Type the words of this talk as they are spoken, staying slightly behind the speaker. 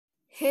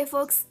Hey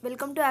folks,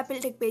 welcome to Apple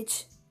Tech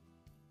Page.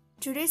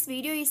 Today's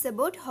video is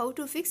about how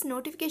to fix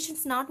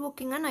notifications not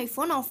working on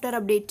iPhone after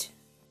update.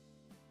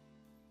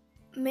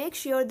 Make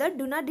sure that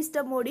Do Not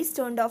Disturb mode is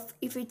turned off.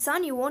 If it's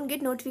on, you won't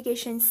get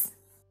notifications.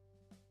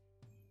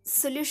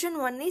 Solution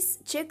 1 is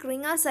check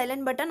ring or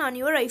silent button on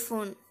your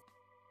iPhone.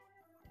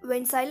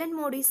 When silent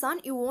mode is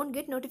on, you won't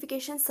get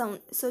notification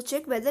sound. So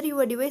check whether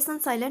your device is on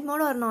silent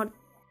mode or not.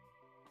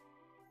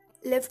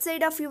 Left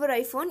side of your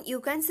iPhone,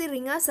 you can see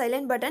ring or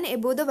silent button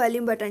above the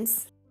volume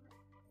buttons.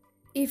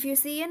 If you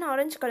see an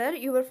orange color,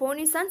 your phone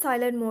is on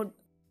silent mode.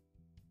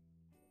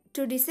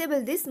 To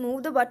disable this,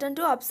 move the button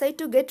to upside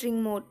to get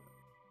ring mode.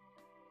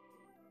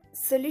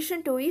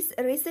 Solution 2 is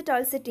reset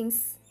all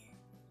settings.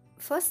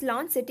 First,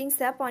 launch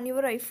Settings app on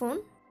your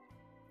iPhone.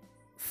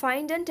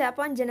 Find and tap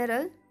on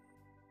General.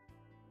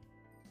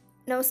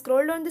 Now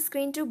scroll down the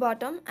screen to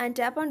bottom and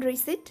tap on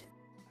Reset.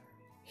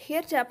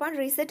 Here tap on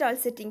Reset all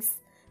settings.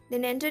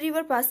 Then enter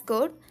your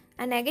passcode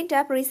and again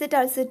tap Reset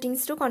all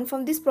settings to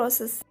confirm this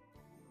process.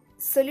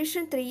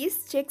 Solution 3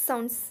 is check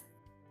sounds.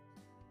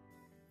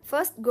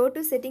 First, go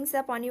to Settings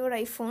app on your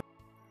iPhone.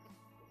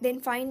 Then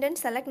find and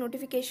select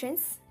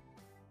Notifications.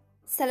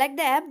 Select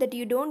the app that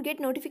you don't get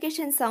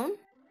notification sound.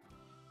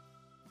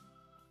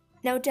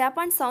 Now tap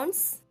on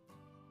Sounds.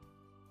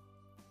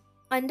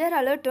 Under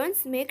Alert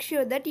Tones, make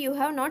sure that you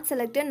have not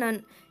selected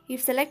None.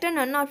 If selected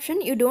None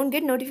option, you don't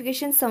get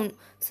notification sound.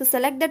 So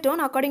select the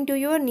tone according to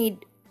your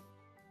need.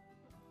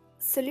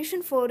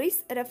 Solution 4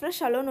 is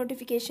refresh allow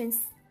notifications.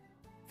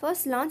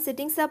 First, launch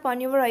Settings app on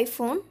your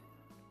iPhone.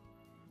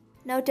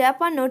 Now tap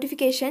on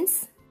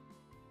Notifications.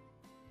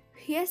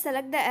 Here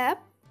select the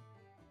app.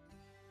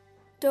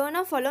 Turn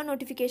off allow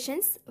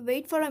notifications.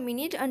 Wait for a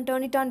minute and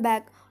turn it on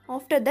back.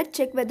 After that,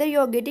 check whether you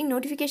are getting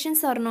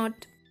notifications or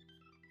not.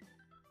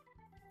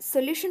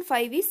 Solution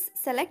 5 is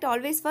select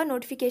always for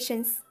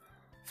notifications.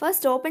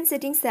 First, open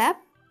Settings app.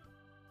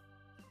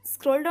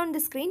 Scroll down the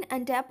screen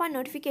and tap on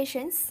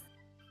Notifications.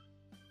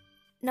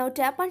 Now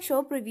tap on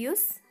Show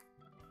Previews.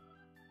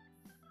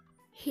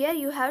 Here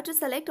you have to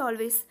select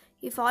Always.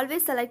 If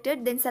Always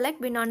selected, then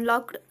select When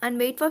Unlocked and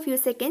wait for few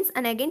seconds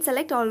and again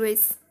select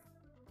Always.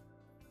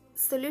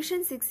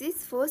 Solution 6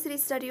 is force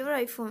restart your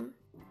iPhone.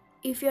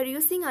 If you are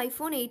using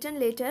iPhone 8 and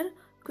later,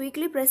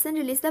 quickly press and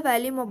release the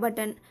volume up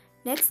button.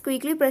 Next,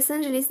 quickly press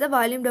and release the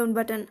volume down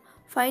button.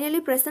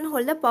 Finally, press and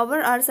hold the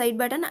power or side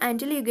button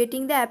until you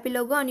getting the Apple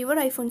logo on your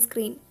iPhone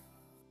screen.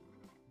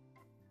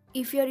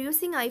 If you are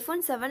using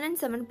iPhone 7 and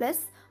 7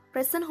 Plus,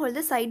 press and hold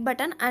the side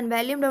button and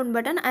volume down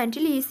button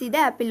until you see the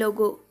Apple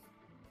logo.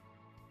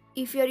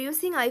 If you are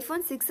using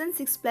iPhone 6 and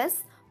 6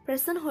 Plus,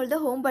 press and hold the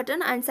home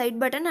button and side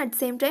button at the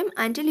same time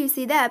until you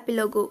see the Apple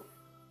logo.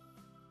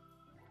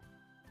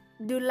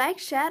 Do like,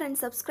 share and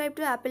subscribe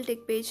to Apple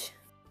Tech Page.